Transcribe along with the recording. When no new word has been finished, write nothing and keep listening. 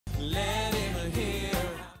let him hear.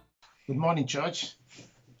 Good morning, church.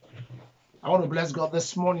 I want to bless God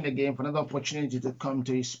this morning again for another opportunity to come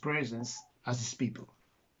to His presence as His people.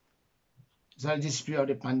 It's not this period of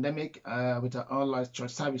the pandemic with our online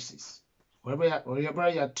church services. Wherever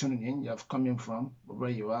you are tuning in, you are coming from, wherever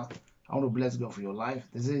you are, I want to bless God for your life.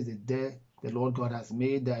 This is the day the Lord God has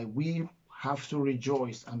made that we have to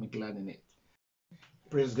rejoice and be glad in it.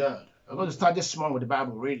 Praise God. I'm going to start this morning with the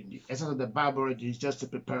Bible reading. The essence of the Bible reading is just to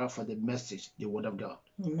prepare for the message, the Word of God.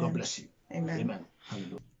 Amen. God bless you. Amen. Amen.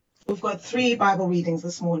 Hallelujah. We've got 3 Bible readings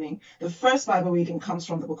this morning. The first Bible reading comes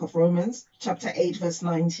from the book of Romans, chapter 8, verse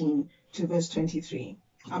 19 to verse 23.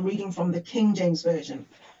 I'm reading from the King James Version.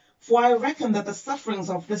 For I reckon that the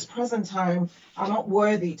sufferings of this present time are not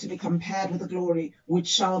worthy to be compared with the glory which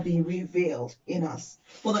shall be revealed in us.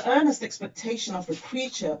 For the earnest expectation of the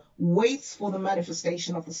creature waits for the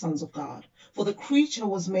manifestation of the sons of God. For the creature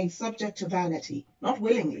was made subject to vanity, not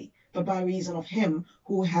willingly, but by reason of him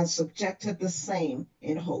who has subjected the same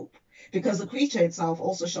in hope. Because the creature itself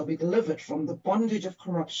also shall be delivered from the bondage of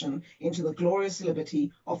corruption into the glorious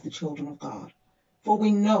liberty of the children of God. For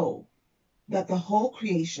we know that the whole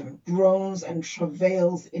creation groans and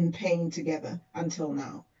travails in pain together until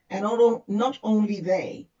now. And not only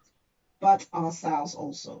they, but ourselves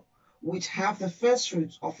also, which have the first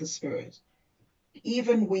fruits of the Spirit,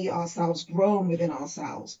 even we ourselves groan within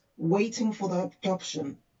ourselves, waiting for the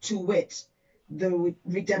adoption, to wit, the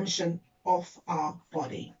redemption of our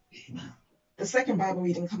body. Amen. The second Bible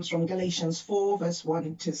reading comes from Galatians 4, verse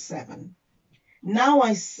 1 to 7. Now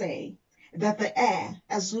I say that the heir,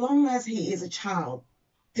 as long as he is a child,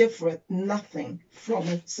 differeth nothing from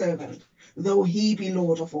a servant, though he be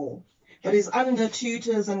Lord of all, but is under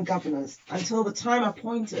tutors and governors until the time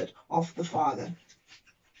appointed of the Father.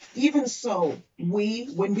 Even so, we,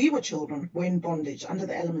 when we were children, were in bondage under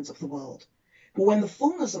the elements of the world. But when the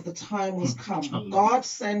fullness of the time was come, God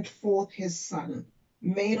sent forth his Son,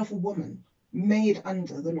 made of a woman, made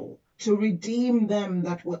under the law, to redeem them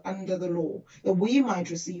that were under the law, that we might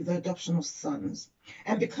receive the adoption of sons.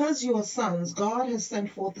 And because you are sons, God has sent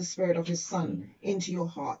forth the Spirit of his Son into your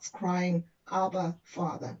hearts, crying, Abba,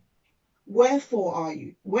 Father.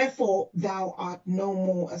 Wherefore thou art no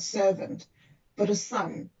more a servant, but a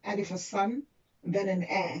son, and if a son, then an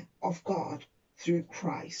heir of God through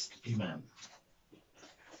Christ. Amen.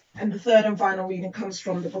 And the third and final reading comes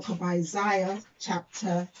from the book of Isaiah,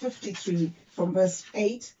 chapter 53, from verse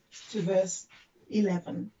 8 to verse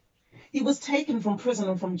 11. He was taken from prison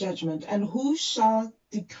and from judgment, and who shall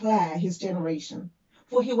declare his generation?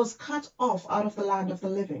 For he was cut off out of the land of the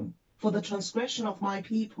living. For the transgression of my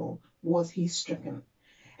people was he stricken.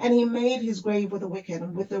 And he made his grave with the wicked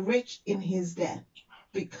and with the rich in his death,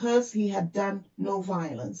 because he had done no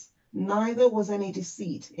violence, neither was any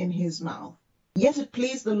deceit in his mouth. Yet it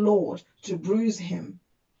pleased the Lord to bruise him.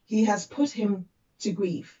 He has put him to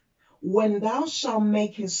grief. When thou shalt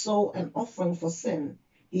make his soul an offering for sin,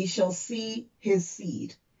 he shall see his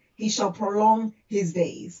seed. He shall prolong his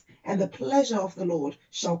days, and the pleasure of the Lord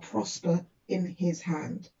shall prosper in his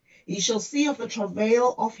hand. He shall see of the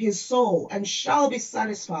travail of his soul, and shall be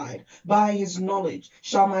satisfied. By his knowledge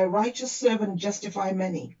shall my righteous servant justify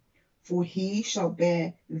many, for he shall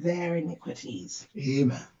bear their iniquities.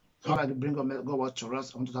 Amen. I would like to bring God word to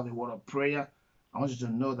us. I want to have a word of prayer. I want you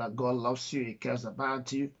to know that God loves you. He cares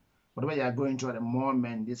about you. Whatever you are going through at the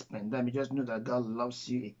moment, this pandemic, just know that God loves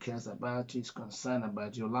you. He cares about you. He's concerned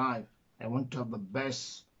about your life. I want to have the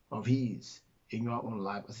best of His in your own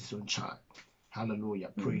life as His own child.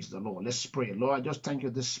 Hallelujah. Praise the Lord. Let's pray. Lord, I just thank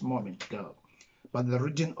you this moment, God. By the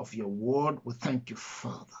reading of your word, we thank you,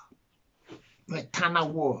 Father. Your eternal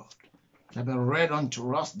word have been read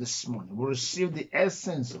unto us this morning. We receive the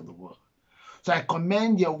essence of the word. So I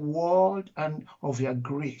commend your word and of your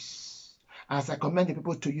grace as I commend the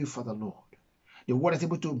people to you, Father Lord. The word is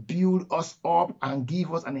able to build us up and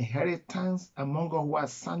give us an inheritance among all who are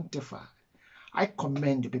sanctified. I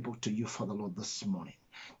commend the people to you, Father Lord, this morning,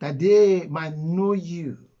 that they might know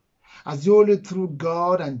you as the only true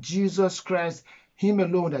God and Jesus Christ, Him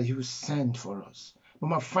alone that you sent for us. We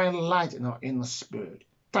might find light in our inner spirit.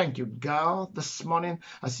 Thank you, God, this morning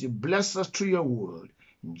as you bless us through your word.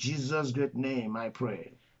 In Jesus' great name I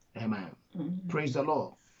pray. Amen. Praise the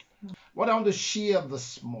Lord. What I want to share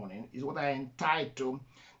this morning is what I entitled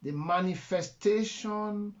The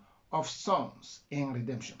Manifestation of Sons in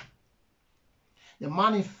Redemption. The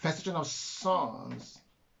manifestation of sons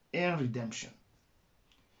in redemption.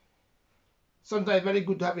 Sometimes it's very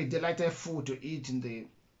good to have a delighted food to eat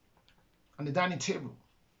on the dining table.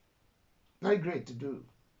 Very great to do.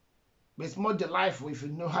 But it's more delightful if you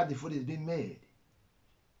know how the food is being made.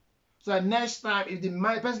 So that next time, if the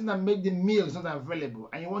person that made the meal is not available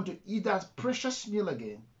and you want to eat that precious meal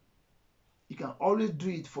again, you can always do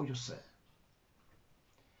it for yourself.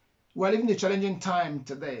 We're living a challenging time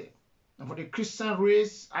today. And for the Christian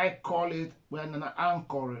race, I call it, we're in an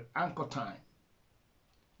anchor time.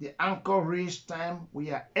 The anchor race time,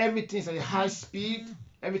 everything is at a high speed,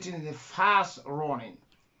 everything is a fast running.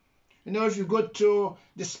 You know, if you go to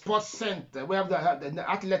the sports center, we have the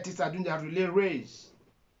athletics are doing their relay race.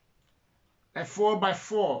 Like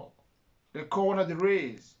 4x4, they call one of the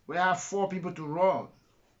race. We have 4 people to run.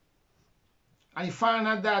 And you find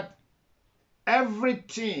out that every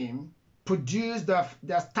team produced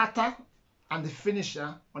their starter and the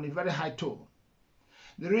finisher on a very high tone.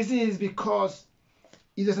 The reason is because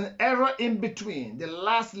if there's an error in between, the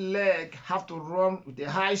last leg have to run with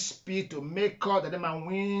a high speed to make sure that they might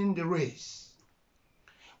win the race.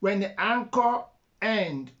 When the anchor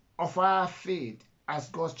end of our faith as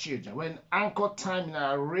God's children, when anchor time in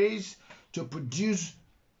our race to produce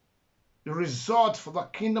the result for the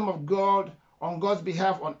kingdom of God on God's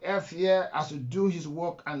behalf on earth here as to do his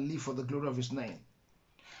work and live for the glory of his name.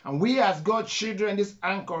 And we as God's children, this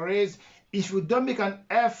anchor race, if we don't make an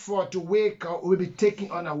effort to wake up, we'll be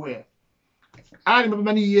taken unaware. I remember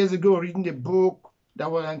many years ago reading a book that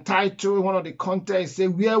was entitled, one of the contents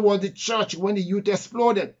said, "Where was the church when the youth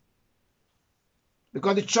exploded?"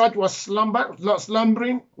 Because the church was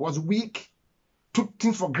slumbering, was weak, took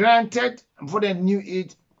things for granted, and before they knew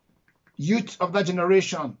it, youth of that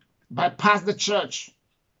generation bypassed the church.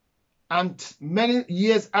 And many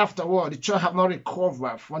years afterward, the church have not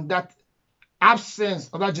recovered from that absence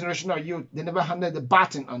of that generation of youth. They never handed the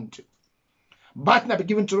baton unto. Baton have been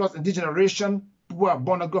given to us in this generation. People are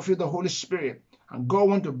born of God through the Holy Spirit. And God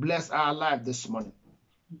wants to bless our life this morning.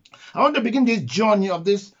 I want to begin this journey of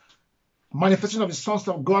this manifestation of the sons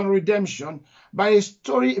of God redemption by a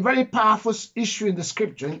story, a very powerful issue in the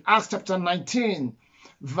scripture in Acts chapter 19,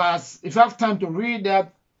 verse, if you have time to read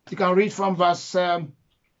that, you can read from verse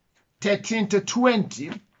 13 to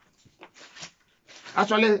 20.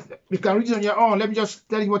 Actually, you can read it on your own. Let me just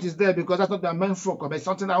tell you what is there because that's not my main focus, but it's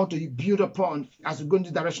something I want to build upon as we go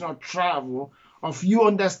into the direction of travel, of you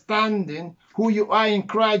understanding who you are in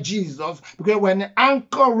Christ Jesus. Because when the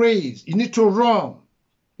anchor raised, you need to run.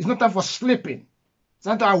 It's not time for sleeping. It's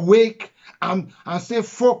time to awake and stay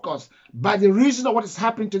focused. By the reason of what is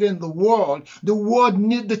happening today in the world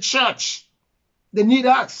needs the church. They need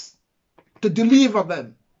us to deliver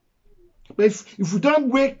them. But if we don't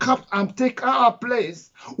wake up and take our place,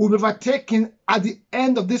 we'll be overtaken at the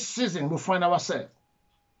end of this season. We'll find ourselves.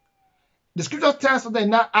 The scripture tells us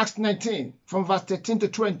in Acts 19, from verse 13 to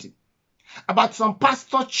 20, about some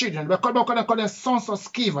pastor children. They called them sons of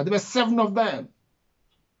Sceva. There were 7 of them.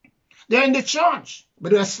 They're in the church,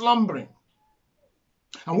 but they were slumbering.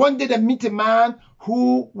 And one day they meet a man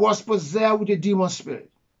who was possessed with a demon spirit.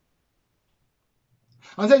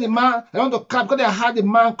 And then the man, they want to come because they had the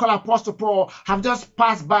man called Apostle Paul have just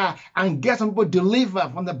passed by and get some people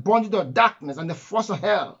delivered from the bondage of darkness and the force of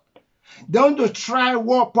hell. They want to try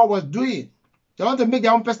what Paul was doing. They want to make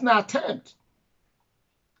their own personal attempt.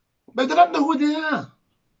 But they don't know who they are.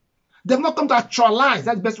 They've not come to actualize,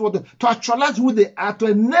 that's the best word, to actualize who they are, to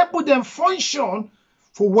enable them function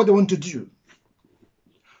for what they want to do.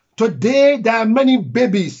 Today, there are many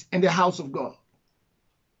babies in the house of God.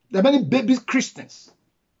 There are many baby Christians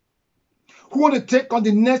who want to take on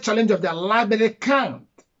the next challenge of their life, but they can't.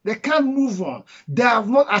 They can't move on. They have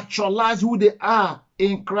not actualized who they are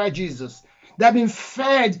in Christ Jesus. They have been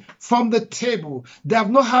fed from the table. They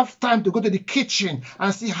have not had time to go to the kitchen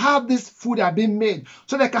and see how this food has been made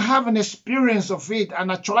so they can have an experience of it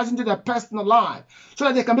and actualize into their personal life so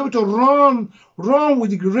that they can be able to run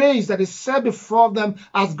with the grace that is set before them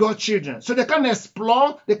as God's children. So they can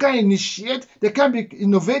explore, they can initiate, they can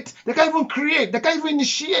innovate, they can even create, they can even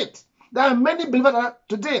initiate. There are many believers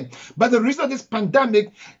today. But the reason of this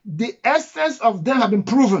pandemic, the essence of them have been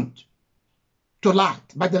proven to light,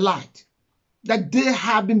 by the light. That they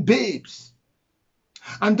have been babes.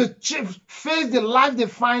 And to face the life they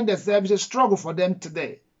find themselves is a struggle for them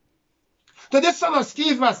today. So this son of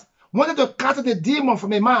Sceva wanted to cast the demon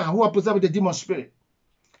from a man who was possessed with the demon spirit.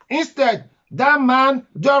 Instead, that man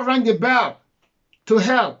just rang the bell to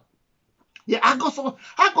hell. Yeah, I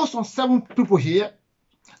got some 7 people here.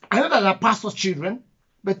 I know that are pastor's children,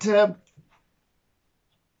 but they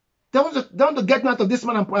want to get me out of this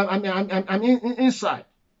man. I'm inside.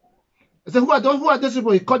 I said, who are those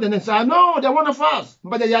people? He called them and said, no, they're one of us,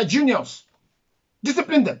 but they are juniors.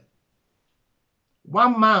 Discipline them.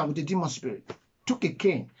 One man with the demon spirit took a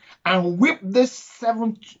cane and whipped these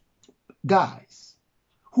 7 guys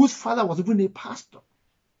whose father was even a pastor.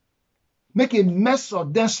 make a mess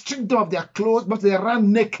of them, strip them of their clothes, but they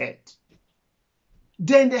ran naked.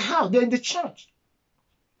 They're in the house, they're in the church.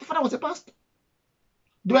 The father was a pastor.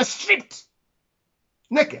 They were stripped,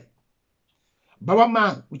 naked. By one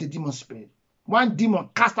man with a demon spirit. One demon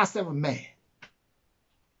cast out 7 men.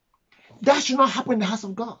 That should not happen in the house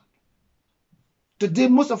of God. Today,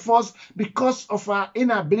 most of us, because of our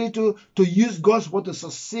inability to use God's word to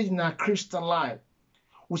succeed in our Christian life,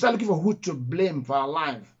 we start looking for who to blame for our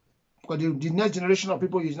life. Because the next generation of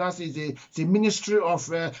people you now see is the ministry of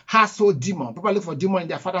household demon. People look for demon in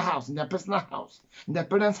their father's house, in their personal house, in their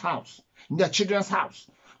parents' house, in their children's house.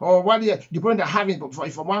 Or what the problem they're having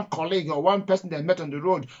for one colleague or one person they met on the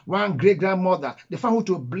road, one great-grandmother, they find who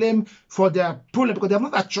to blame for their problem because they have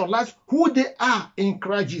not actualized who they are in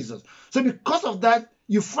Christ Jesus. So because of that,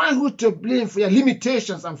 you find who to blame for your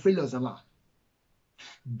limitations and failures in life.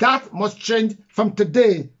 That must change from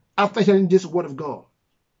today after hearing this word of God.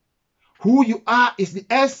 Who you are is the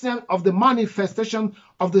essence of the manifestation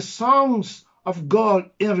of the sons of God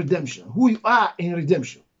in redemption. Who you are in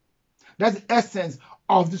redemption. That's the essence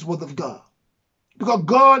of this word of God. Because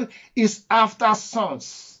God is after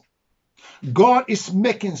sons. God is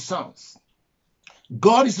making sons.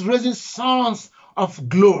 God is raising sons of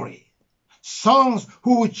glory. Sons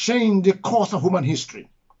who will change the course of human history.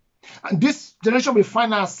 And this generation we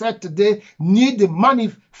find ourselves today need the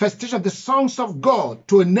manifestation of the sons of God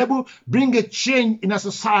to bring a change in our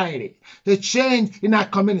society, a change in our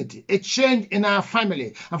community, a change in our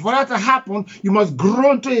family. And for that to happen, you must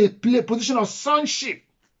grow into a position of sonship.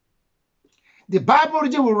 The Bible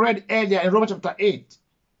reading we read earlier in Romans chapter 8,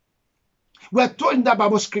 we are told in the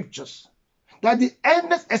Bible scriptures that the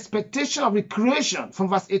endless expectation of the creation from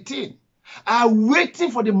verse 18 are waiting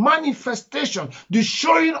for the manifestation, the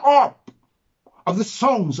showing up of the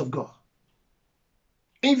sons of God.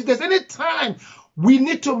 If there's any time we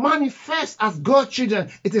need to manifest as God's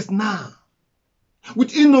children, it is now.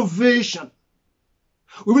 With innovation,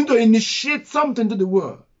 we need to initiate something to the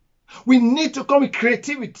world. We need to come with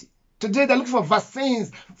creativity. Today they're looking for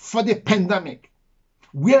vaccines for the pandemic.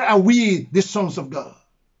 Where are we, the sons of God?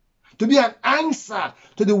 To be an answer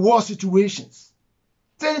to the war situations.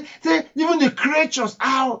 Even the creatures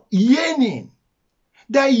are yearning.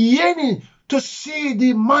 They're yearning to see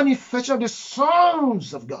the manifestation of the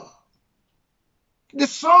sons of God. The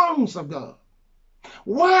sons of God.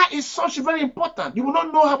 Why is sonship very important? You will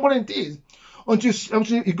not know how important it is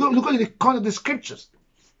until you go look at the content of the scriptures.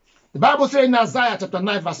 The Bible says in Isaiah chapter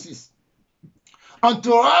 9 verse 6,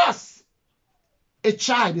 unto us a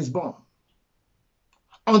child is born.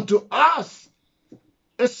 Unto us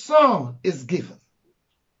a son is given.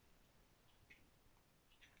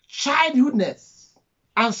 Childhoodness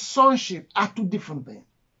and sonship are two different things.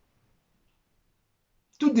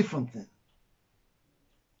 Two different things.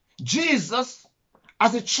 Jesus,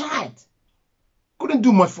 as a child, couldn't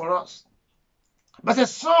do much for us. But as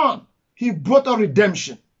a son, he brought us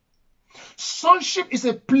redemption. Sonship is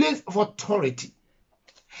a place of authority.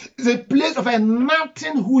 It's a place of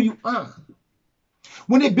announcing who you are.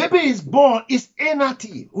 When a baby is born, it's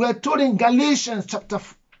inactive. We are told in Galatians chapter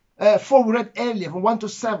 4, we read earlier, from 1 to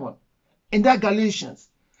 7, in that Galatians,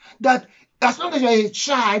 that as long as you're a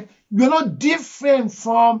child, you're not different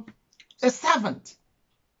from a servant.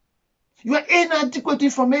 You are inadequate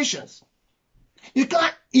informations. You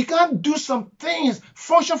can't do some things,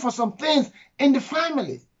 function for some things in the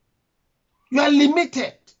family. You are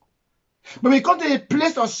limited. But when you come to a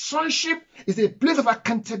place of sonship, it's a place of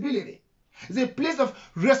accountability. It's a place of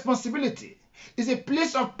responsibility. It's a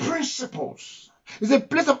place of principles. It's a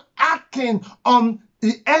place of acting on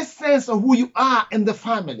the essence of who you are in the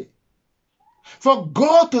family. For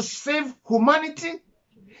God to save humanity,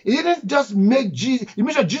 He didn't just make Jesus. He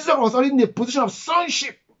made sure Jesus was already in a position of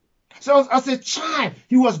sonship. So as a child,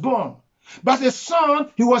 He was born. But as a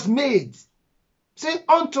son, He was made. See,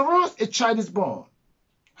 unto us a child is born.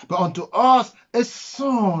 But unto us a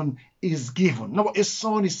son is given. No, a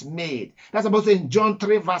son is made. That's about in John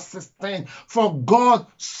 3 verse 16. For God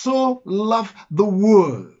so loved the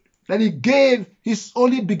world that He gave His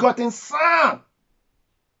only begotten son.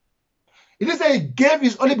 It didn't say He gave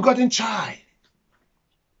His only begotten child.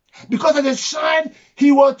 Because as a child,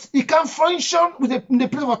 he can't function in the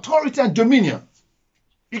place of authority and dominion.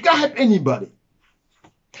 He can't help anybody.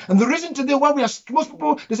 And the reason today why most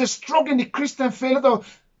people, there's a struggle in the Christian faith, a lot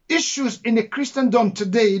of issues in the Christendom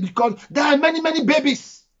today, because there are many, many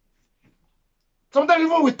babies. Sometimes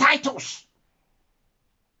even with titles.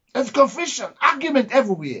 There's confusion, argument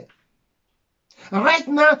everywhere. And right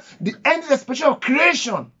now, the endless expression of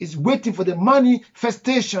creation is waiting for the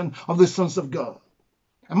manifestation of the sons of God.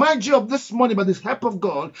 And my job this morning, by the help of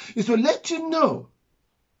God, is to let you know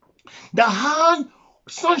that how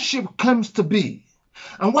sonship comes to be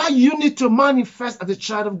and why you need to manifest as a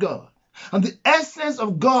child of God. And the essence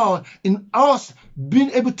of God in us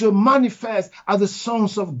being able to manifest as the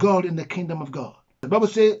sons of God in the kingdom of God. The Bible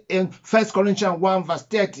says in 1 Corinthians 1 verse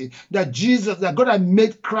 30 that God had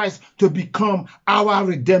made Christ to become our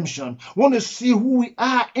redemption. We want to see who we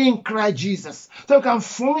are in Christ Jesus so we can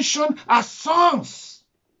function as sons.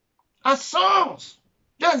 As sons.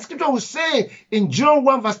 Just the scripture will say in John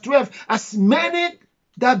 1 verse 12, as many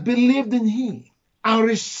that believed in him and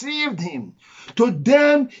received him, to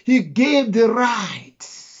them he gave the right,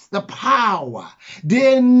 the power,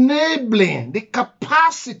 the enabling, the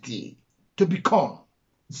capacity to become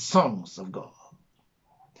sons of God.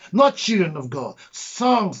 Not children of God,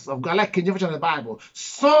 sons of God. Like King James in the Bible,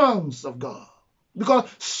 sons of God. Because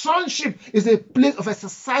sonship is a place of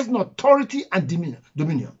exercising authority and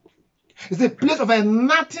dominion. It's a place of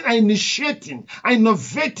enacting and initiating and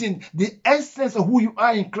innovating the essence of who you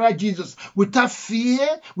are in Christ Jesus without fear,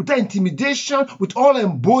 without intimidation, with all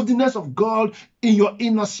embodiness of God in your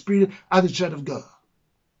inner spirit as a child of God.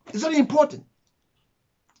 It's very important.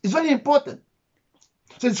 It's very important.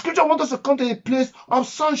 So the scripture wants us to come to a place of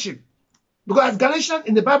sonship. Because as Galatians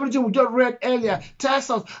in the Bible we just read earlier tells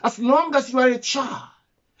us, as long as you are a child,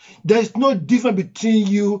 there is no difference between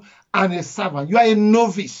you and a servant. You are a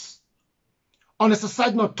novice on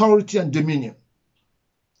exercising authority and dominion.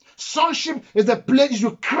 Sonship is the place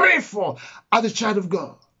you crave for as a child of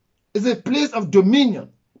God. It's a place of dominion.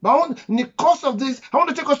 But in the course of this, I want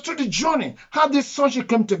to take us through the journey, how this sonship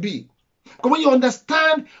came to be. Because when you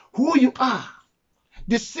understand who you are,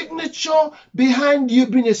 the signature behind you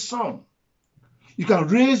being a son, you can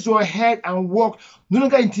raise your head and walk, no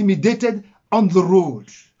longer intimidated on the road.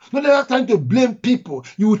 No longer trying to blame people.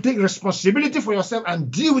 You will take responsibility for yourself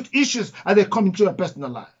and deal with issues as they come into your personal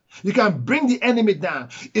life. You can bring the enemy down.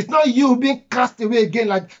 It's not you being cast away again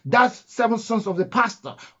like that 7 sons of the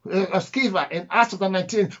pastor, Sceva in Acts chapter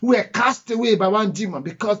 19, who were cast away by one demon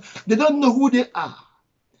because they don't know who they are.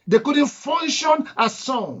 They couldn't function as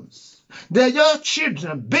sons. They're your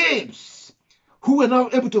children, babes, who were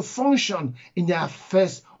not able to function in the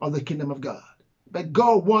affairs of the kingdom of God. But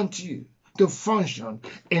God wants you to function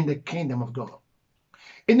in the kingdom of God.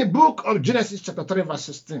 In the book of Genesis chapter 3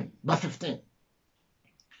 verse 15,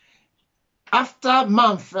 after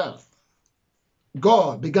man fell,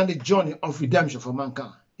 God began the journey of redemption for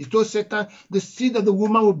mankind. He told Satan, the seed of the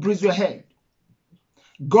woman will bruise your head.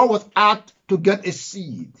 God was out to get a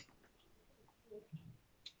seed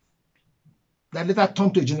that later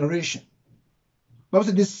turned to a generation. Bible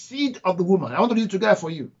said the seed of the woman. I want to read it together for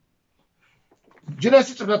you.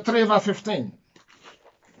 Genesis chapter 3 verse 15.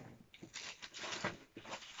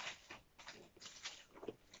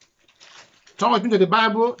 Turn with me to the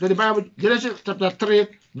Bible, Genesis chapter 3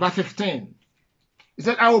 verse 15. He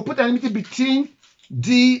said, I will put enmity between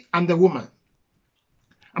thee and the woman,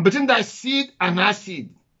 and between thy seed and her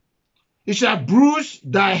seed. He shall bruise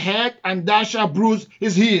thy head, and thou shalt bruise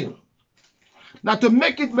his heel. Now, to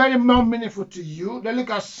make it very more meaningful to you, let's look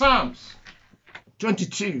at Psalms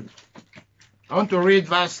 22. I want to read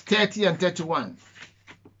verse 30 and 31.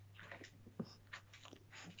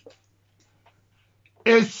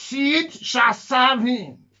 A seed shall serve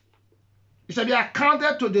him. It shall be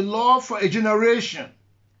accounted to the Lord for a generation.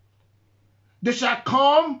 They shall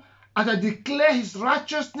come and shall declare his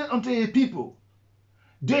righteousness unto a people.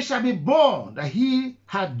 They shall be born that he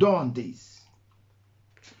had done this.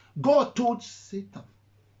 God told Satan,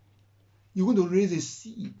 you're going to raise a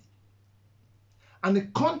seed. And the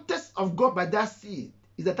context of God by that seed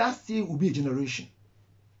is that that seed will be a generation.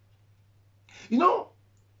 You know,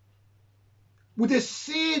 with a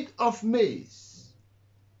seed of maize,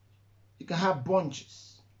 you can have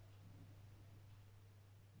bunches.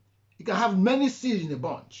 You can have many seeds in a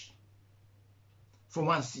bunch from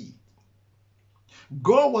one seed.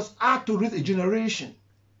 God was out to raise a generation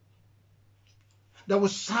that will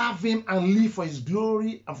serve him and live for his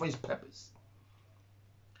glory and for his purpose.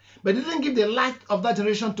 But he didn't give the light of that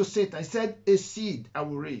generation to Satan. He said, a seed I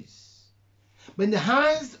will raise. But in the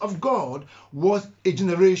hands of God was a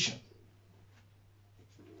generation,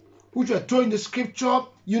 which we are told in the scripture,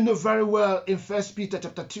 you know very well in 1 Peter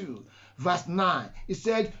chapter 2, verse 9. It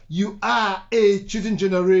said, you are a chosen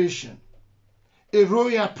generation, a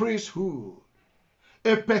royal priesthood,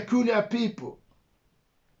 a peculiar people,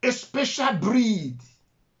 a special breed,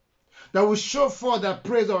 that will show forth the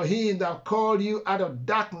praise of him that called you out of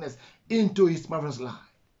darkness into his marvelous light.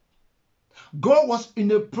 God was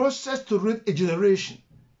in a process to raise a generation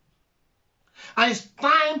And it's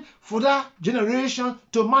time for that generation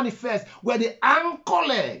to manifest where the anchor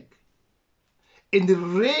leg in the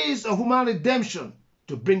race of human redemption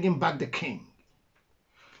to bring him back the King,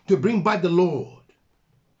 to bring back the Lord.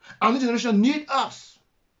 And this generation needs us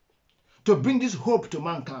to bring this hope to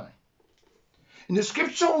mankind. In the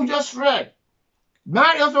scripture we just read,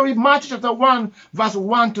 Mary also read Matthew chapter 1, verse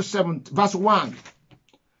 1 to 7, verse 1.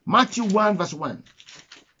 Matthew 1, verse 1.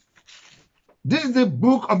 This is the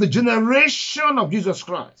book of the generation of Jesus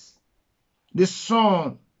Christ, the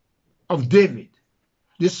son of David,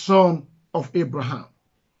 the son of Abraham.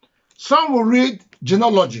 Some will read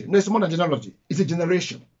genealogy. No, it's more than genealogy. It's a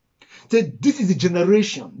generation. Say, this is a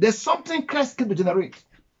generation. There's something Christ came to generate.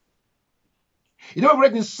 You know, we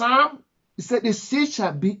read in Psalm, it said, the seed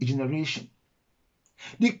shall be a generation.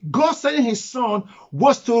 The God sending his son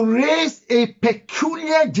was to raise a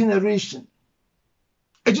peculiar generation.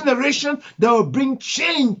 A generation that will bring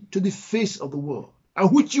change to the face of the world.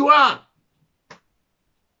 And which you are.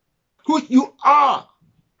 Which you are.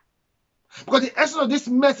 Because the essence of this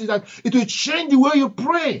message is that it will change the way you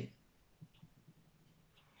pray.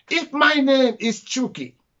 If my name is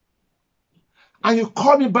Chucky, and you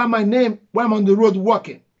call me by my name when I'm on the road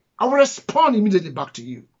walking, I will respond immediately back to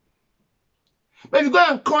you. But if you go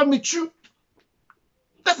and call me Chu,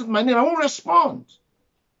 that's not my name, I won't respond.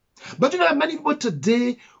 But you know, many people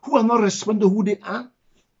today who are not responding to who they are,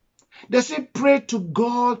 they say pray to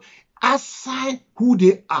God outside who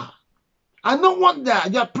they are. And no wonder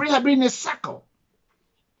your prayer has been in a circle.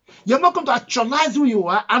 You're not going to actualize who you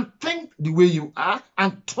are and think the way you are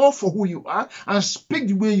and talk for who you are and speak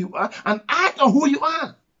the way you are and act on who you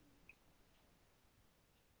are.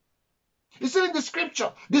 You see in the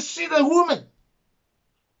scripture, the seed of the woman.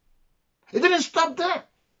 It didn't stop there.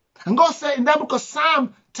 And God said in that book of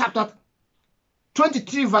Psalm chapter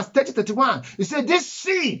 23 verse 30-31, he said this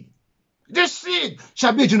seed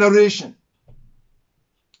shall be a generation.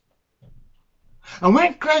 And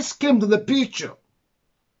when Christ came to the picture,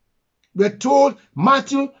 we're told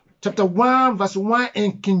Matthew chapter 1 verse 1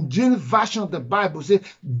 in King James version of the Bible says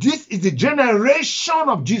this is the generation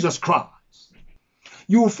of Jesus Christ.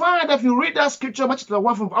 You will find that if you read that scripture, Matthew chapter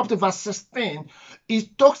 1 from up to verse 16,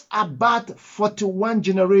 it talks about 41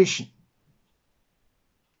 generation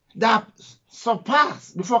that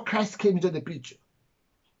surpassed before Christ came into the picture.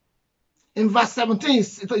 In verse 17,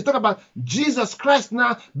 it's talking about Jesus Christ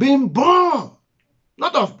now being born,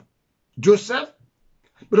 not of Joseph,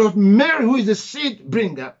 but of Mary, who is the seed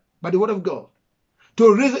bringer by the word of God,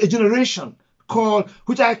 to raise a generation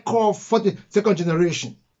which I call 42nd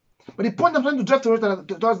generation. But the point I'm trying to drive to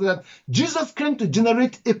us is that Jesus came to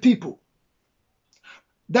generate a people.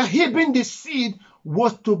 That he being the seed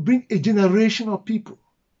was to bring a generation of people.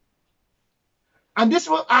 And this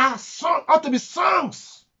ought to be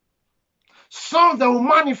songs. Songs that will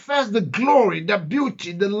manifest the glory, the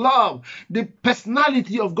beauty, the love, the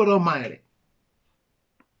personality of God Almighty.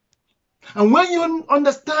 And when you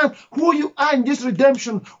understand who you are in this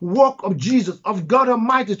redemption work of Jesus, of God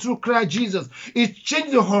Almighty through Christ Jesus, it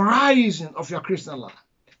changes the horizon of your Christian life.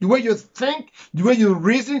 The way you think, the way you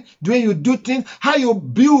reason, the way you do things, how you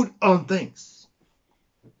build on things.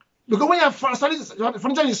 Because when your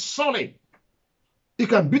foundation is solid, you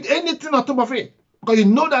can build anything on top of it. Because you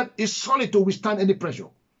know that it's solid to withstand any pressure.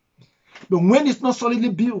 But when it's not solidly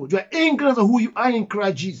built, you are ignorant of who you are in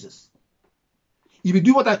Christ Jesus. You will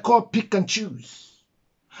do what I call pick and choose.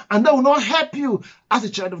 And that will not help you as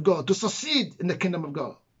a child of God to succeed in the kingdom of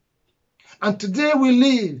God. And today we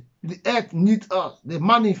live, the earth needs us, the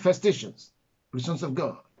manifestations, the sons of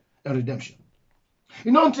God, and redemption.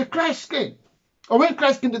 You know, until Christ came, or when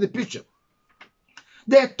Christ came to the picture,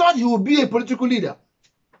 they thought he would be a political leader.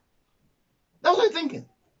 That was what they're thinking.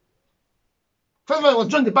 First of all, it was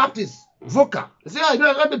John the Baptist, vocal. They said, oh, you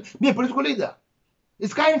don't be a political leader.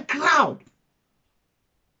 It's carrying crowd.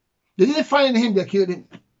 They didn't find him, they killed him.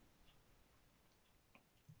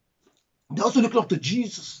 They also looked up to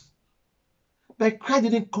Jesus. But Christ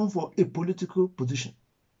didn't come for a political position.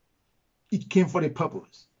 It came for a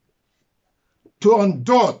purpose. To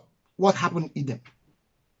undo what happened in Eden.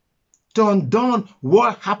 To undo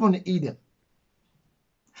what happened in Eden.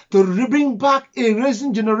 To bring back a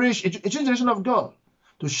rising generation, a generation of God.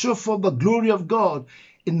 To show forth the glory of God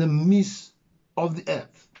in the midst of the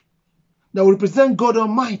earth. That will represent God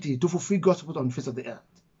Almighty to fulfill God's purpose on the face of the earth.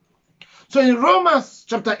 So in Romans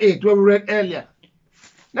chapter 8, where we read earlier,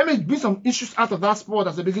 let me bring some issues out of that spot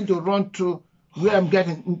as I begin to run to where I'm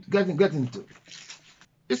getting to.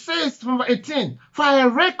 It says from verse 18, for I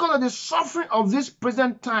reckon the suffering of this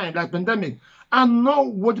present time, like pandemic, and know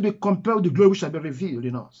what to be compared with the glory which shall be revealed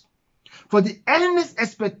in us. For the earnest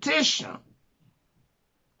expectation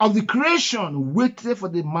of the creation waited for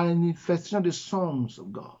the manifestation of the sons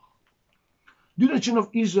of God. Do you know the children of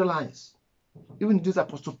Israelites, even this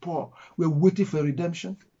Apostle Paul, were waiting for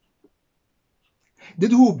redemption? They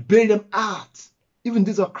who bailed them out, even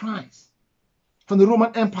this of Christ, from the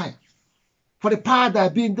Roman Empire, for the power that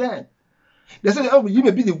had been there. They said, oh, you may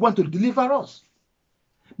be the one to deliver us.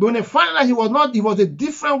 But when they found out he was not, he was a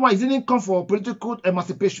different one. He didn't come for political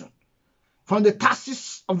emancipation from the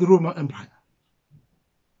taxes of the Roman Empire.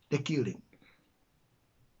 They killed him.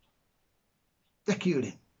 They killed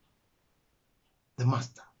him. The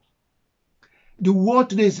master. The world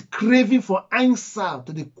today is craving for answer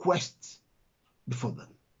to the quest before them.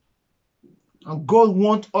 And God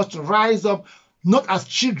wants us to rise up not as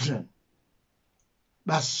children,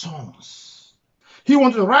 but as sons. He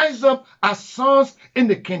wants to rise up as sons in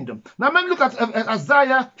the kingdom. Now, let me look at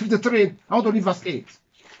Isaiah 53. I want to read verse 8.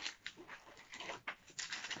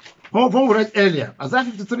 One we read earlier. Isaiah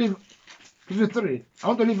 53. I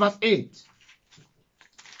want to read verse 8.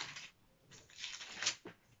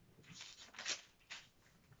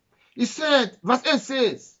 He said, verse 8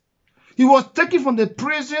 says, he was taken from the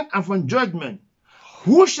prison and from judgment.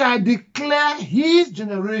 Who shall declare his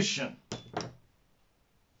generation?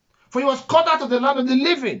 For he was cut out of the land of the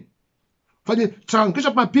living. For the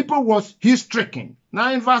transgression of my people was he stricken.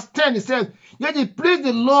 Now in verse 10 it says, yet he pleased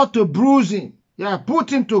the Lord to bruise him. Yeah,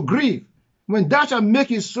 put him to grief. When thou shalt make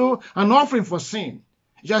his soul an offering for sin,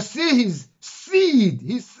 you shall see his seed.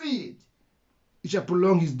 He shall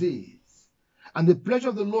prolong his days. And the pleasure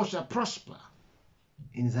of the Lord shall prosper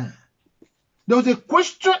in his hand. There was a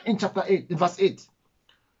question in chapter 8, in verse 8.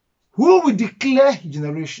 Who will declare his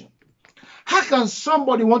generation? How can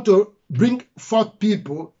somebody want to bring forth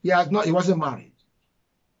people he wasn't married?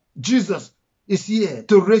 Jesus is here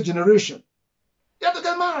to raise generation. You have to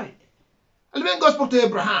get married. And when God spoke to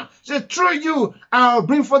Abraham, he said, through you, I'll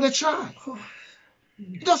bring forth a child.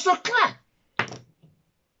 It was so clear.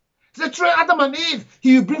 He said, through Adam and Eve,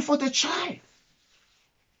 he will bring forth a child.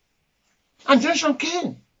 And generation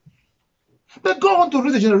came. But God wants to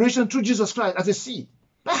raise a generation through Jesus Christ as a seed.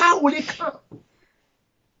 But how will it come?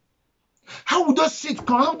 How will those seeds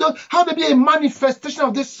come? How will there be a manifestation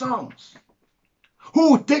of these sons?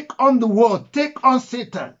 Who will take on the world, take on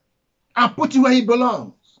Satan, and put him where he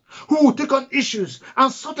belongs? Who will take on issues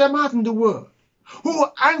and sort them out in the world? Who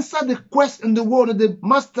will answer the quest in the world that the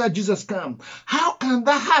Master Jesus came? How can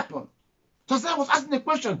that happen? So I was asking the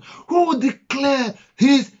question, who will declare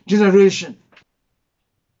his generation?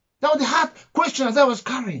 That was the hard question as I was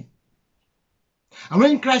carrying. And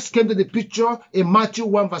when Christ came to the picture in Matthew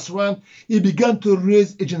 1 verse 1, he began to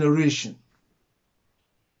raise a generation.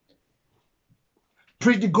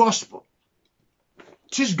 Preach the gospel.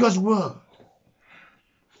 Teach God's word.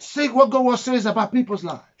 Say what God says about people's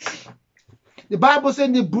lives. The Bible says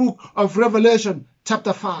in the book of Revelation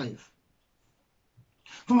chapter 5,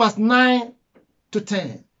 from verse 9 to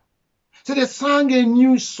 10, so they sang a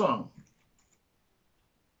new song.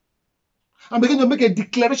 And begin to make a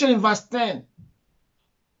declaration in verse 10,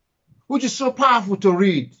 which is so powerful to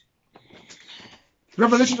read.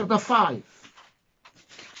 Revelation chapter 5.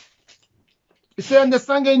 It said, and they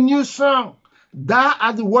sang a new song. Thou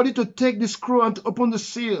art worthy to take the scroll and to open the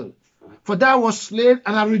seal. For thou wast slain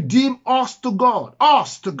and hast redeemed us to God.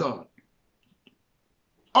 Us to God.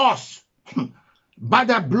 Us. By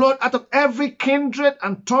thy blood out of every kindred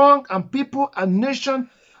and tongue and people and nation,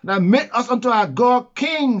 that made us unto our God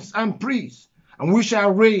kings and priests, and we shall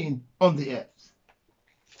reign on the earth.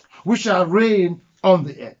 We shall reign on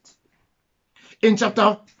the earth. In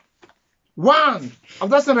chapter 1 of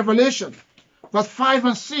that same Revelation, verse 5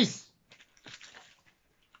 and 6,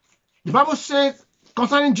 the Bible says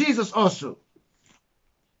concerning Jesus also,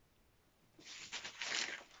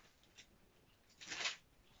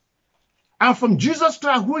 and from Jesus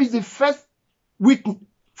Christ, who is the first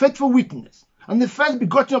faithful witness, and the first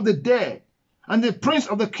begotten of the dead, and the prince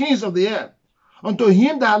of the kings of the earth, unto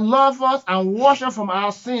him that loved us and washed us from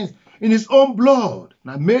our sins in his own blood,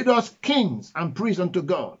 and made us kings and priests unto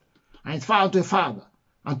God, and his Father to the Father,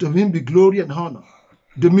 and to him be glory and honor,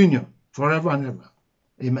 dominion, forever and ever.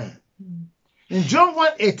 Amen. In John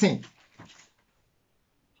 1:18,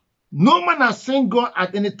 no man has seen God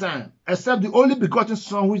at any time, except the only begotten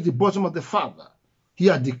Son, who is the bosom of the Father. He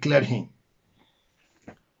had declared him.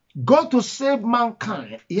 God, to save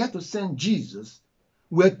mankind, he had to send Jesus.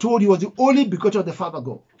 We are told he was the only begotten of the Father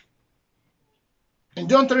God. In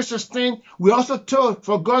John 3:16, we are also told,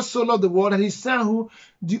 for God so loved the world that he sent who?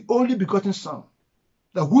 The only begotten Son,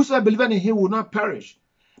 that whosoever believeth in him will not perish,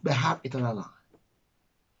 but have eternal life.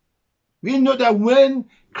 We know that when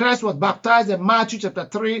Christ was baptized in Matthew chapter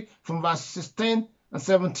 3, from verse 16 and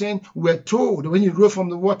 17, we're told when he rose from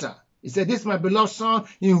the water, he said, "This is my beloved Son,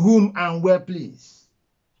 in whom I am well pleased."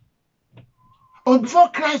 And before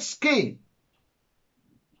Christ came,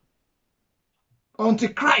 until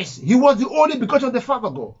Christ, he was the only begotten of the Father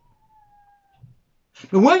God.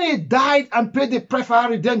 But when he died and paid the price for our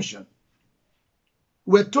redemption,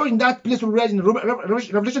 we're told in that place we read in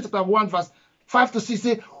Revelation chapter 1, verse 5 to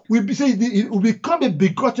 6, we become a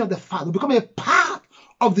begotten of the Father. We become a part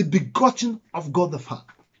of the begotten of God the Father.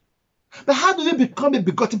 But how do we become a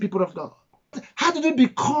begotten people of God? How do we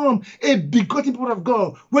become a begotten people of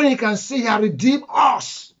God when he can say he has redeemed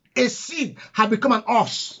us? A seed has become an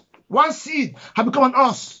us. One seed has become an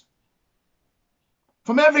us.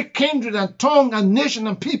 From every kindred and tongue and nation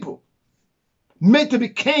and people, made to be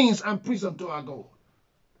kings and priests unto our God.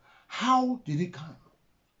 How did it come?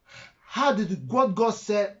 How did what God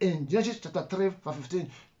said in Genesis chapter 3, verse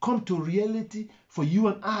 15, come to reality for you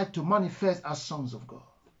and I to manifest as sons of God?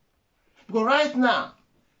 Because right now,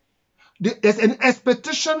 there's an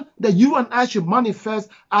expectation that you and I should manifest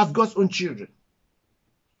as God's own children.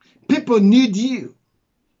 People need you.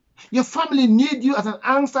 Your family need you as an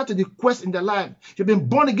answer to the quest in their life. You've been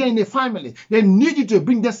born again in a family. They need you to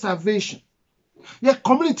bring them salvation. Your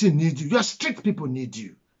community needs you. Your street people need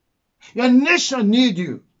you. Your nation needs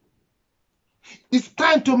you. It's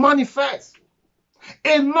time to manifest.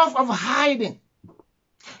 Enough of hiding.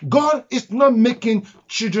 God is not making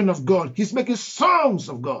children of God. He's making sons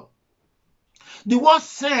of God. The word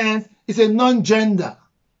sons is a non-gender.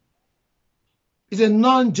 It's a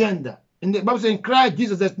non-gender. In the Bible says in Christ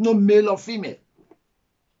Jesus, there's no male or female.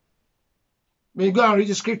 When you go and read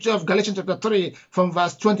the scripture of Galatians chapter 3 from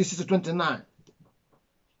verse 26 to 29,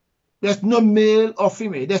 there's no male or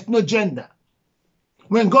female. There's no gender.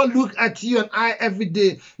 When God looks at you and I every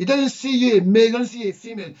day, he doesn't see you a male, he doesn't see you a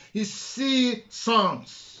female. He sees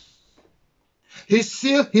sons. He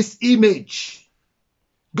sees his image.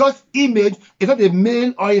 God's image is not a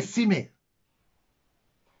male or a female.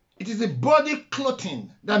 It is the body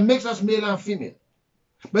clothing that makes us male and female.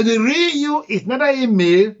 But the real you is neither a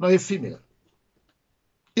male nor a female.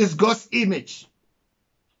 It's God's image.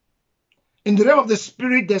 In the realm of the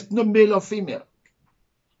spirit, there's no male or female.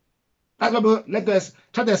 That's why let us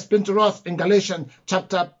try to explain to us in Galatians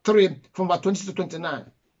chapter 3 from verse 20 to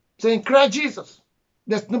 29. Saying, Christ Jesus,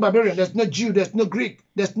 there's no barbarian, there's no Jew, there's no Greek,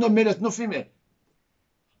 there's no male, there's no female.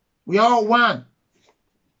 We are all one.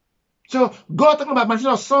 So God talking about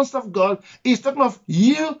manifestation of sons of God is talking of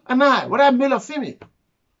you and I, whether male or female.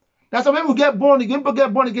 That's why when we get born again, people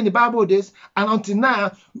get born again in the Bible days, and until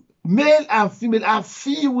now, male and female are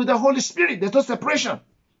filled with the Holy Spirit. There's no separation.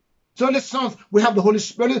 So only sons will have the Holy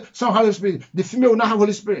Spirit, only sons have the Holy Spirit. The female will not have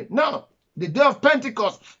Holy Spirit. No. The day of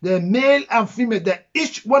Pentecost, the male and female, that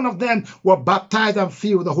each one of them were baptized and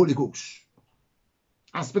filled with the Holy Ghost.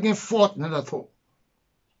 And speaking forth another thought.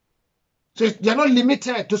 So they are not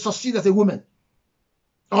limited to succeed as a woman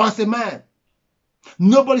or as a man.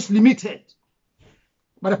 Nobody's limited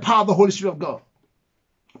by the power of the Holy Spirit of God.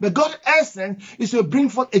 But God's essence is to bring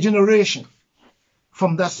forth a generation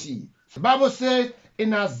from that seed. The Bible says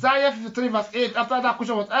in Isaiah 53 verse 8, after that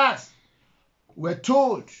question was asked, we're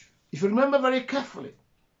told, if you remember very carefully,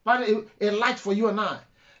 a light for you and I,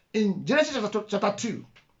 in Genesis chapter 2,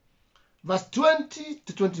 verse 20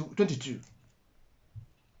 to 22,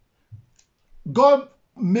 God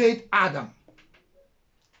made Adam.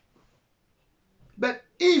 But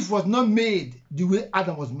Eve was not made the way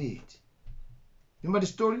Adam was made. Remember the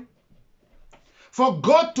story? For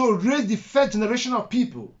God to raise the first generation of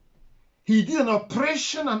people, he did an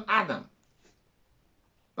operation on Adam.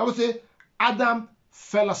 I would say Adam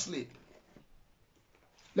fell asleep.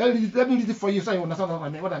 Let me read it for you so you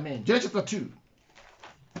understand what I mean. Genesis chapter 2,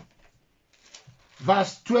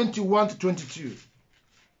 verse 21 to 22.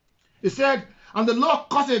 It said, and the Lord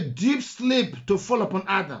caused a deep sleep to fall upon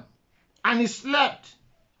Adam, and he slept.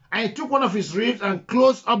 And he took one of his ribs and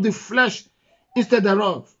closed up the flesh instead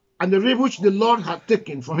thereof. And the rib which the Lord had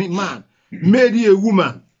taken from him, man, made he a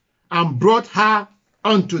woman, and brought her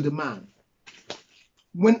unto the man.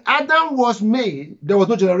 When Adam was made, there was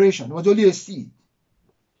no generation. There was only a seed.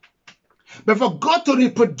 But for God to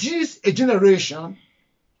reproduce a generation,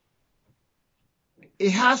 he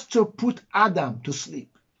has to put Adam to sleep.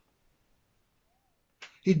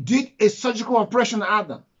 He did a surgical operation on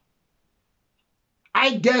Adam.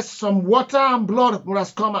 I guess some water and blood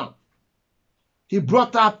must come out. He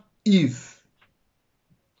brought up Eve.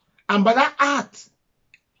 And by that act,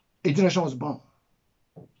 a generation was born.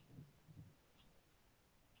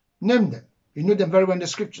 Name them. You know them very well in the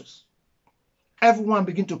scriptures. Everyone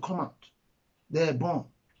began to come out. They are born.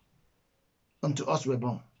 Unto us were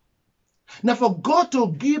born. Now, for God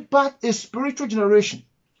to give birth a spiritual generation,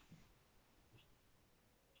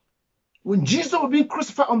 when Jesus was being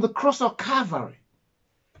crucified on the cross of Calvary,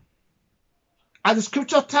 as the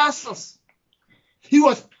scripture tells us, he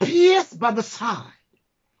was pierced by the side.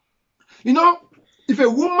 You know, if a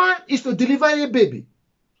woman is to deliver a baby,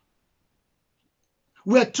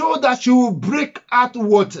 we're told that she will break out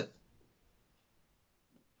water.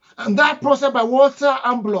 And that process, by water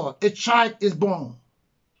and blood, a child is born.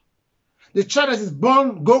 The child that is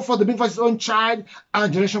born go for the being for his own child,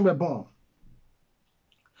 and generation were born.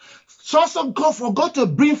 So also God forgot to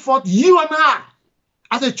bring forth you and I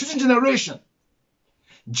as a chosen generation.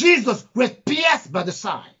 Jesus was pierced by the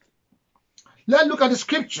side. Let's look at the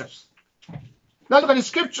scriptures. Let's look at the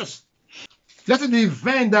scriptures. Let's see the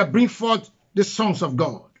event that bring forth the sons of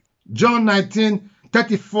God. John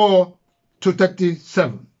 19:34 to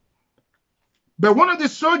 37. But one of the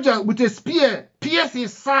soldiers with a spear pierced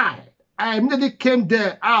his side, and immediately came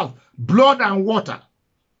there out blood and water.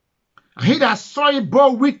 And he that saw it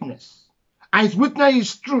bore witness, and his witness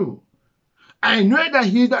is true. I know that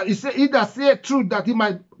he that said truth, that he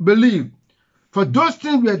might believe. For those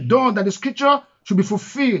things were done, that the scripture should be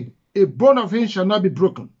fulfilled. A bone of him shall not be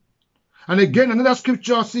broken. And again, another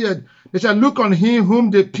scripture said, they shall look on him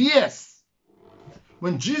whom they pierced.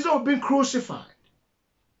 When Jesus was being crucified,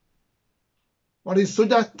 what did the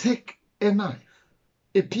soldier take? A knife,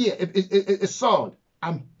 a sword,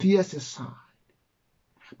 and pierce his side.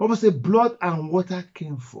 Bible says blood and water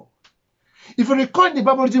came forth. If you recall the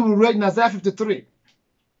Bible reading we read in Isaiah 53,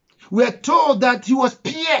 we are told that he was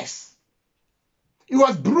pierced. He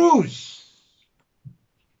was bruised.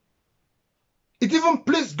 It even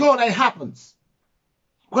pleased God that it happens.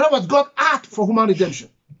 What was God asked for human redemption?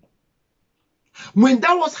 When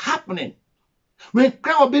that was happening, when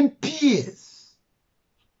Christ was being pierced,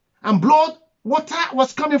 and blood, water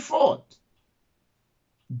was coming forth,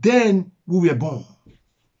 then we were born.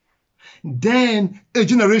 Then a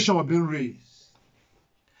generation was being raised.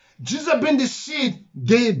 Jesus being the seed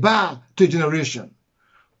gave birth to a generation.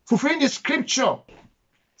 Fulfilling the scripture,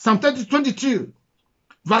 Psalm 22,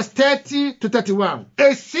 verse 30 to 31.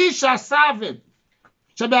 A seed shall serve him,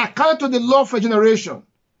 shall be accounted to the Lord for a generation.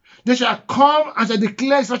 They shall come and shall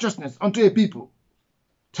declare his righteousness unto a people.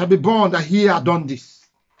 Shall be born that he hath done this.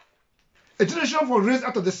 A generation was raised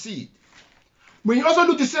out of the seed. When you also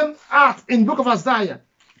look the same act in the book of Isaiah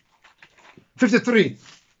 53.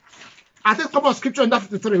 I think a couple of scripture in that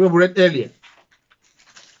 53 we read earlier.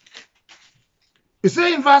 It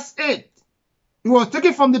says in verse 8, he was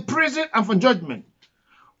taken from the prison and from judgment.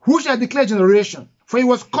 Who shall declare generation? For he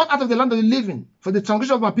was cut out of the land of the living. For the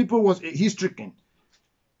transgression of my people was he stricken.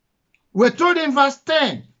 We're told in verse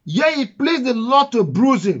 10, yea, he pleased the Lord to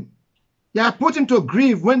bruise him. He hath put him to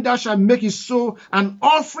grief when thou shalt make his soul an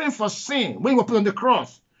offering for sin, when he was put on the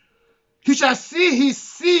cross. He shall see his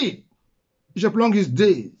seed, he shall prolong his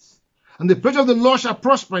days, and the pleasure of the Lord shall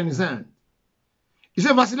prosper in his hand. He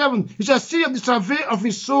said, verse 11, he shall see of the travail of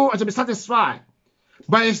his soul and shall be satisfied.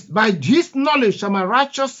 By his knowledge shall my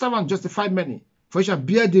righteous servant justify many, for he shall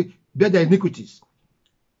bear their iniquities.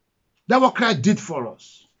 That's what Christ did for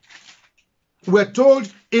us. We're told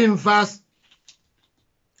in verse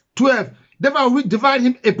 12, therefore we divide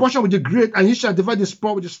him a portion with the great, and he shall divide the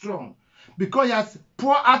spoil with the strong, because he has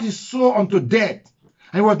poured out his soul unto death,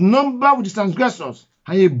 and he was numbered with the transgressors,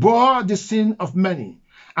 and he bore the sin of many,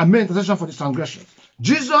 and made intercession for the transgressors.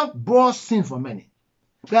 Jesus bore sin for many.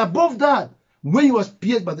 But above that, when he was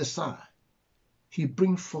pierced by the side, he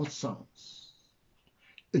bring forth sons.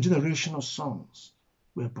 A generation of sons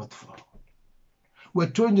were brought forth. We're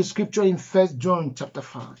told in the scripture in 1 John chapter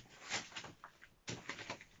 5.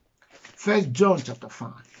 1 John chapter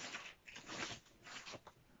 5.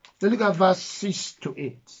 Let's look at verse 6 to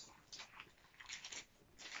 8.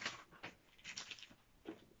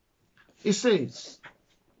 It says,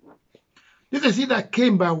 this is he that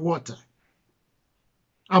came by water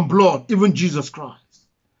and blood, even Jesus Christ.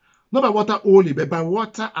 Not by water only, but by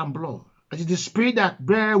water and blood. It is the Spirit that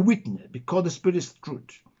bear witness, because the Spirit is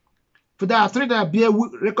truth. For there are three that bear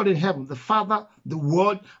record in heaven, the Father, the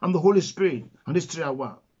Word, and the Holy Spirit. And these three are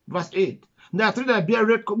one. Verse 8. There are three that bear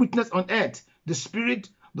witness on earth, the Spirit,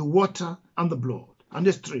 the water, and the blood. And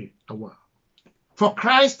these three are one. For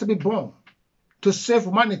Christ to be born, to save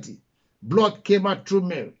humanity, blood came out through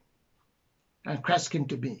Mary, and Christ came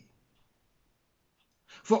to be.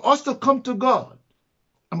 For us to come to God,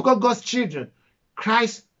 and because God's children,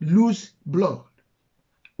 Christ lose blood.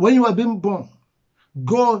 When you are being born,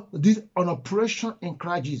 God did an operation in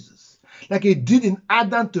Christ Jesus, like he did in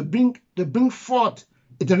Adam to bring forth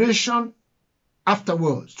a generation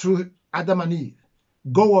afterwards through Adam and Eve.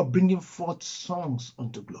 God was bringing forth songs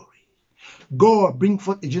unto glory. God will bring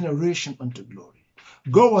forth a generation unto glory.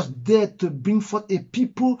 God was there to bring forth a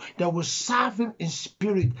people that will serve him in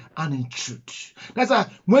spirit and in truth. That's why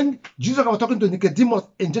when Jesus was talking to Nicodemus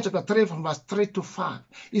in John chapter 3 from verse 3 to 5,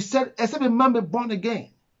 he said, except a man be born again,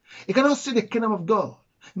 he cannot see the kingdom of God.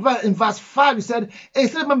 In verse 5, he said,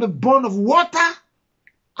 except a man be born of water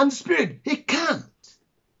and spirit, he can't.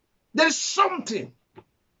 There is something.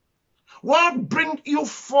 What brings you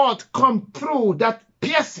forth come through that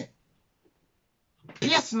piercing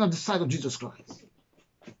of the side of Jesus Christ.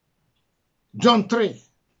 John 3.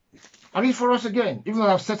 I read for us again, even though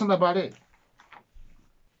I've said something about it.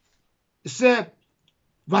 It said,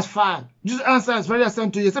 verse 5, Jesus answers, very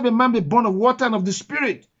saying to you, except a man be born of water and of the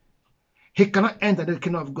spirit, he cannot enter the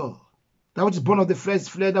kingdom of God. That which is born of the flesh is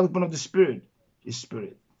flesh, that which is born of the spirit is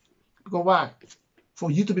spirit. Because why?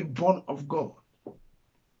 For you to be born of God, you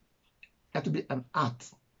have to be an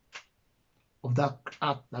act of that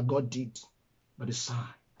act that God did by the side.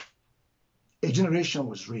 A generation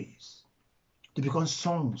was raised to become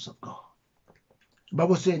sons of God. The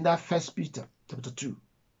Bible says in that 1 Peter chapter 2,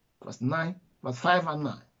 verse 5 and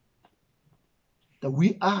 9, that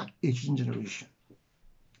we are a chosen generation,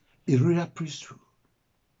 a royal priesthood,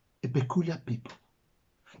 a peculiar people,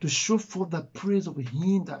 to show forth the praise of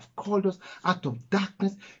him that called us out of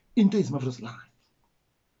darkness into his marvelous light.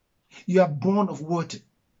 You are born of water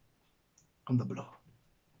and the blood.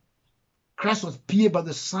 Christ was pierced by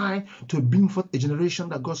the sign to bring forth a generation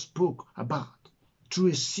that God spoke about through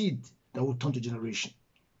a seed that will turn to generation.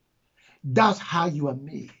 That's how you are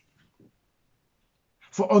made.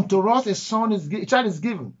 For unto us a child is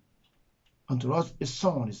given. Unto us a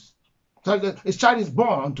child is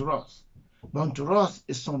born unto us. But unto us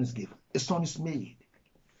a son is given. A son is made.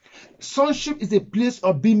 Sonship is a place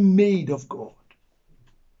of being made of God.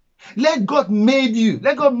 Let God make you.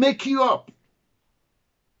 Let God make you up.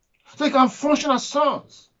 So you can function as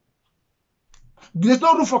sons. There's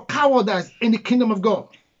no room for cowardice in the kingdom of God.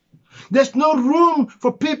 There's no room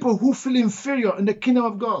for people who feel inferior in the kingdom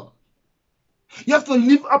of God. You have to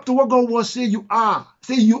live up to what God will say you are.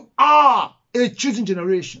 Say you are a chosen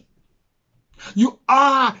generation. You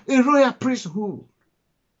are a royal priesthood.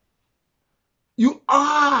 You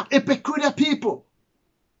are a peculiar people.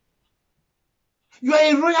 You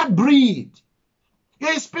are a royal breed. You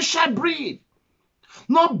are a special breed.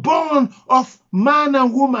 Not born of man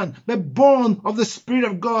and woman, but born of the Spirit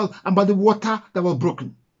of God and by the water that was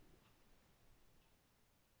broken.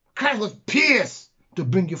 Christ was pierced to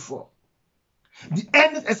bring you forth. The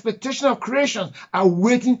endless expectation of creation are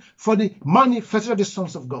waiting for the manifestation of the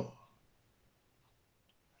sons of God.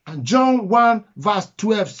 And John 1 verse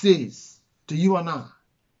 12 says to you and I,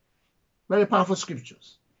 very powerful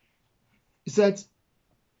scriptures. He said,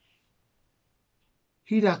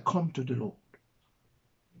 he that come to the Lord,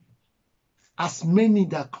 as many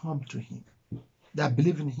that come to him, that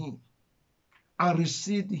believe in him, and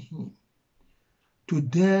receive him, to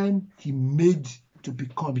them he made to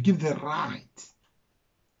become, he gave the right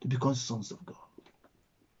to become sons of God.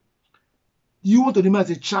 You want to remain as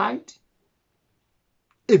a child?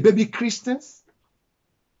 A baby Christian?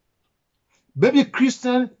 Baby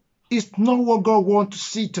Christian is not what God wants to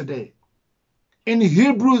see today. In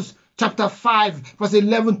Hebrews chapter 5, verse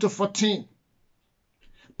 11 to 14,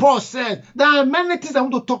 Paul said, there are many things I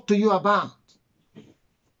want to talk to you about.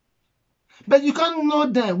 But you can't know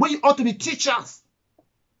them when you ought to be teachers.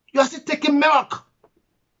 You are still taking milk.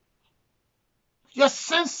 Your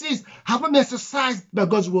senses have not been exercised by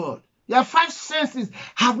God's word. Your 5 senses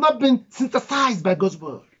have not been synthesized by God's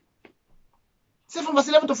word. Say from verse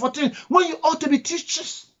 11 to 14, when you ought to be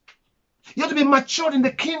teachers, you ought to be matured in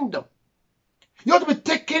the kingdom. You ought to be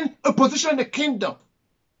taking a position in the kingdom.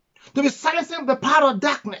 To be silencing the power of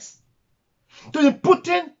darkness. To be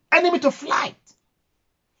putting enemy to flight.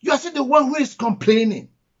 You are still the one who is complaining.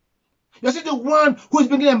 You are still the one who is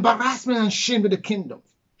bringing embarrassment and shame to the kingdom.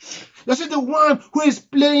 You are still the one who is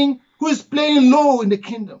playing low in the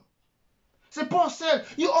kingdom. So Paul said,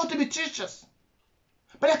 you ought to be teachers.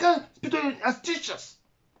 But I can't speak to you as teachers.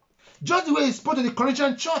 Just the way he spoke to the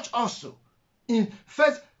Corinthian church also. In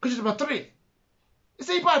 1 Corinthians chapter 3. He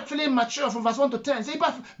said, people are feeling mature from verse 1 to 10. He said, people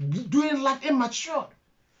are doing life immature.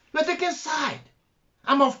 We're taking side.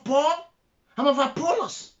 I'm of Paul. I'm of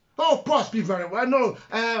Apollos. Oh, Paul speaks very well. No,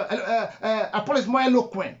 Apollos is more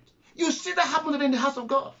eloquent. You see that happen in the house of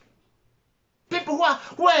God. People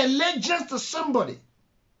who are allegiance to somebody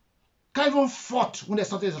can't even fight when there's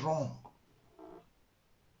something is wrong.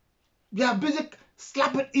 They are busy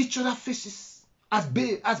slapping each other's faces as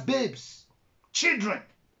babes, children.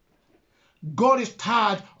 God is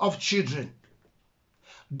tired of children.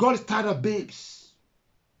 God is tired of babes.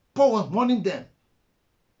 Paul was warning them.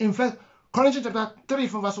 In fact, Corinthians chapter 3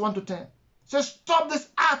 from verse 1 to 10. Says, stop this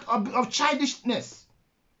act of childishness.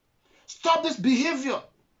 Stop this behavior.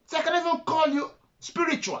 So I can even call you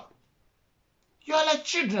spiritual. You are like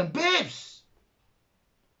children, babes.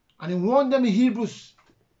 And he warned them in Hebrews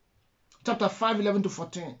chapter 5, 11 to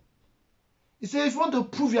 14. He said, if you want to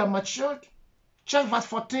prove you are matured, check verse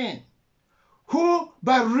 14. Who,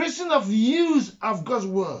 by reason of use of God's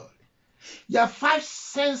word, your five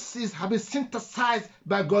senses have been synthesized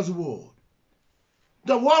by God's word.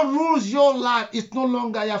 The what rules your life is no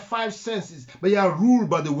longer your five senses, but you are ruled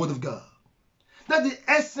by the word of God. That's the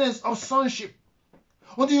essence of sonship.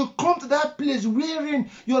 Until you come to that place wherein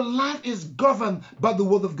your life is governed by the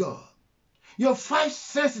word of God. Your five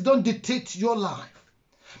senses don't dictate your life,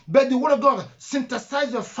 but the word of God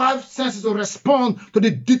synthesizes your five senses to respond to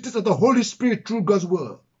the dictates of the Holy Spirit through God's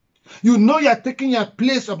word. You know you are taking your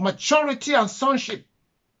place of maturity and sonship.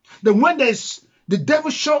 Then when the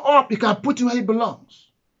devil show up, he can put you where he belongs.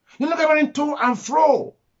 You look running to and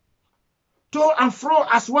fro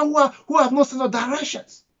as one who have no sense of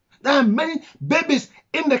directions. There are many babies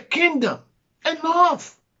in the kingdom.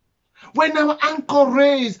 Enough. When our anchor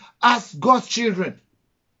raised as God's children,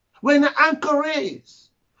 when the anchor raised,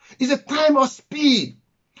 it's a time of speed.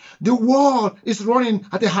 The world is running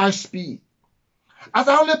at a high speed. As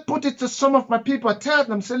I only put it to some of my people, I tell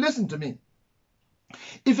them, say, listen to me.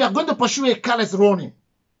 If you are going to pursue a car that's running,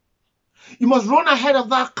 you must run ahead of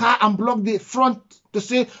that car and block the front to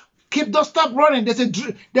say, don't stop running.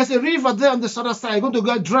 There's a river there on the other side. You're going to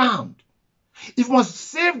get drowned. If you must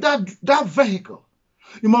save that vehicle,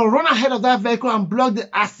 you must run ahead of that vehicle and block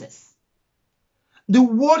the access. The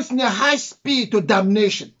world is in a high speed to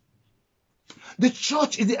damnation. The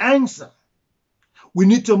church is the answer. We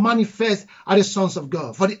need to manifest as the sons of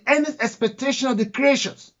God. For the endless expectation of the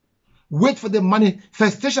creations, wait for the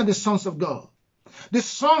manifestation of the sons of God. The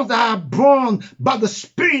sons that are born by the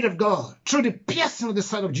Spirit of God through the piercing of the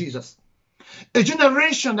side of Jesus. A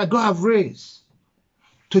generation that God have raised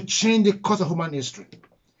to change the course of human history.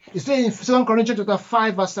 He says in 2 Corinthians chapter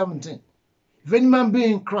 5 verse 17, if any man be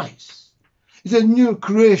in Christ, it's a new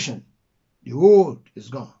creation. The old is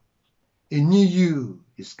gone. A new you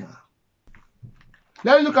is gone.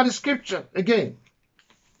 Let's look at the scripture again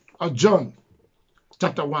of John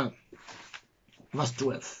chapter 1 verse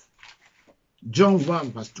 12. John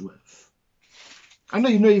 1 verse 12. I know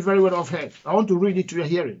you know it very well offhand. I want to read it to your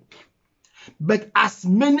hearing. But as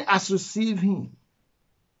many as receive him,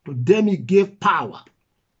 to them he gave power,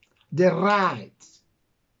 the right.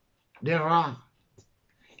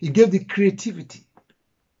 He gave the creativity.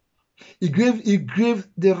 He gave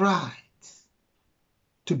the right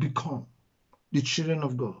to become the children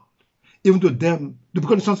of God, even to them, to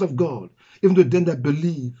become the sons of God, even to them that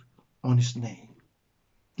believe on his name,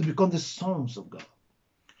 to become the sons of God.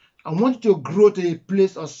 I want you to grow to a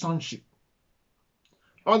place of sonship.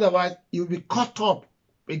 Otherwise, you'll be caught up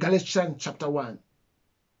in Galatians chapter 1.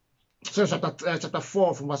 So chapter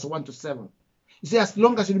 4 from verse 1 to 7. You say, as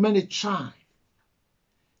long as you remain a child,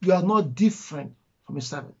 you are not different from a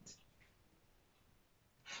servant.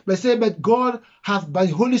 But say, but God has by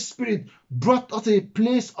the Holy Spirit brought us to a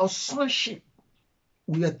place of sonship.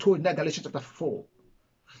 We are told in that Galatians chapter 4.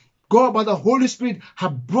 God by the Holy Spirit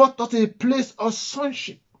has brought us to a place of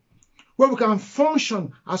sonship where we can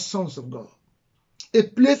function as sons of God. A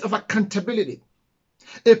place of accountability.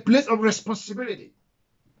 A place of responsibility.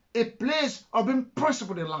 A place of being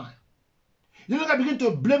principled in life. You don't begin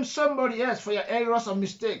to blame somebody else for your errors or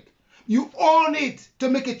mistake. You own it to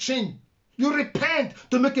make a change. You repent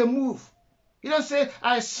to make a move. You don't say,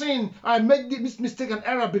 I sinned, I made this mistake and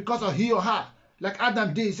error because of he or her. Like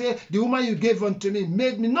Adam did. Say, the woman you gave unto me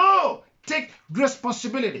made me. No! Take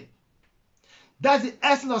responsibility. That's the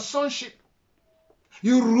essence of sonship.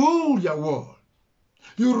 You rule your world.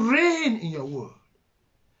 You reign in your world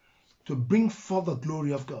to bring forth the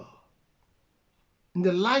glory of God. In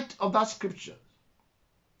the light of that scripture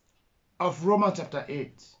of Romans chapter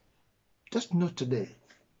 8, just know today,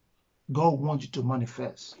 God wants you to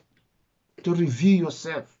manifest, to reveal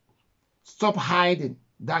yourself. Stop hiding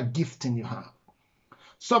that gifting you have.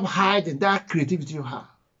 Stop hiding that creativity you have.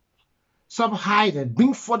 Stop hiding.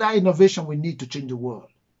 Bring forth that innovation we need to change the world.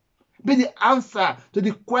 Be the answer to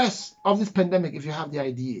the quest of this pandemic if you have the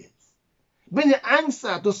ideas. Be the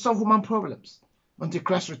answer to solve human problems until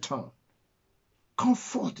Christ returns.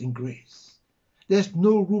 Comfort in grace. There's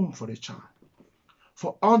no room for a child.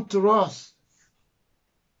 For unto us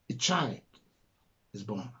a child is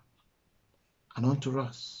born, and unto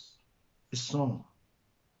us a son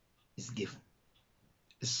is given.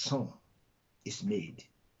 A son is made.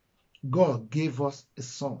 God gave us a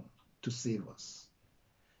son to save us.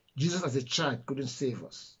 Jesus as a child couldn't save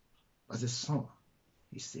us. As a son,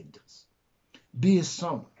 he saved us. Be a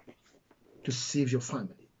son to save your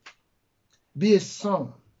family. Be a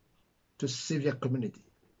son to save your community.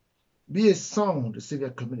 Be a son to save your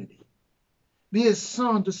community. Be a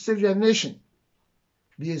son to save your nation.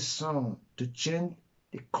 Be a son to change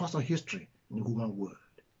the course of history in the human world.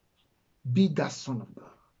 Be that son of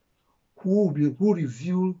God who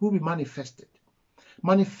will be manifested.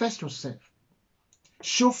 Manifest yourself.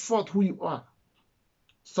 Show forth who you are.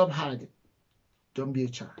 Stop hiding. Don't be a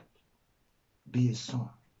child. Be a son.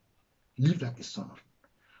 Live like a son.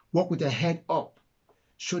 Walk with your head up.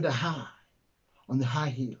 Shoulder high on the high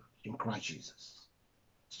hill in Christ Jesus.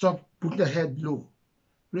 Stop putting your head low.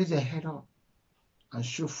 Raise your head up and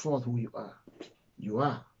show forth who you are. You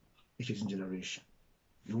are a chosen generation.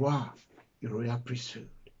 You are a royal priesthood.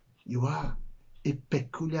 You are a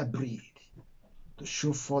peculiar breed to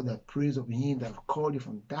show forth the praise of him that have called you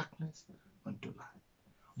from darkness unto light.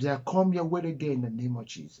 They have come your way again in the name of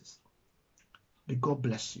Jesus. May God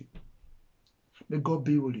bless you. May God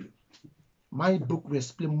be with you. My book will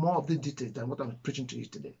explain more of the details than what I'm preaching to you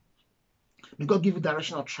today. May God give you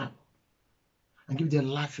direction of travel and give you the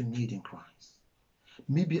life you need in Christ.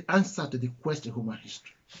 May be answer to the question of human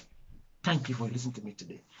history. Thank you for listening to me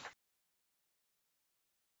today.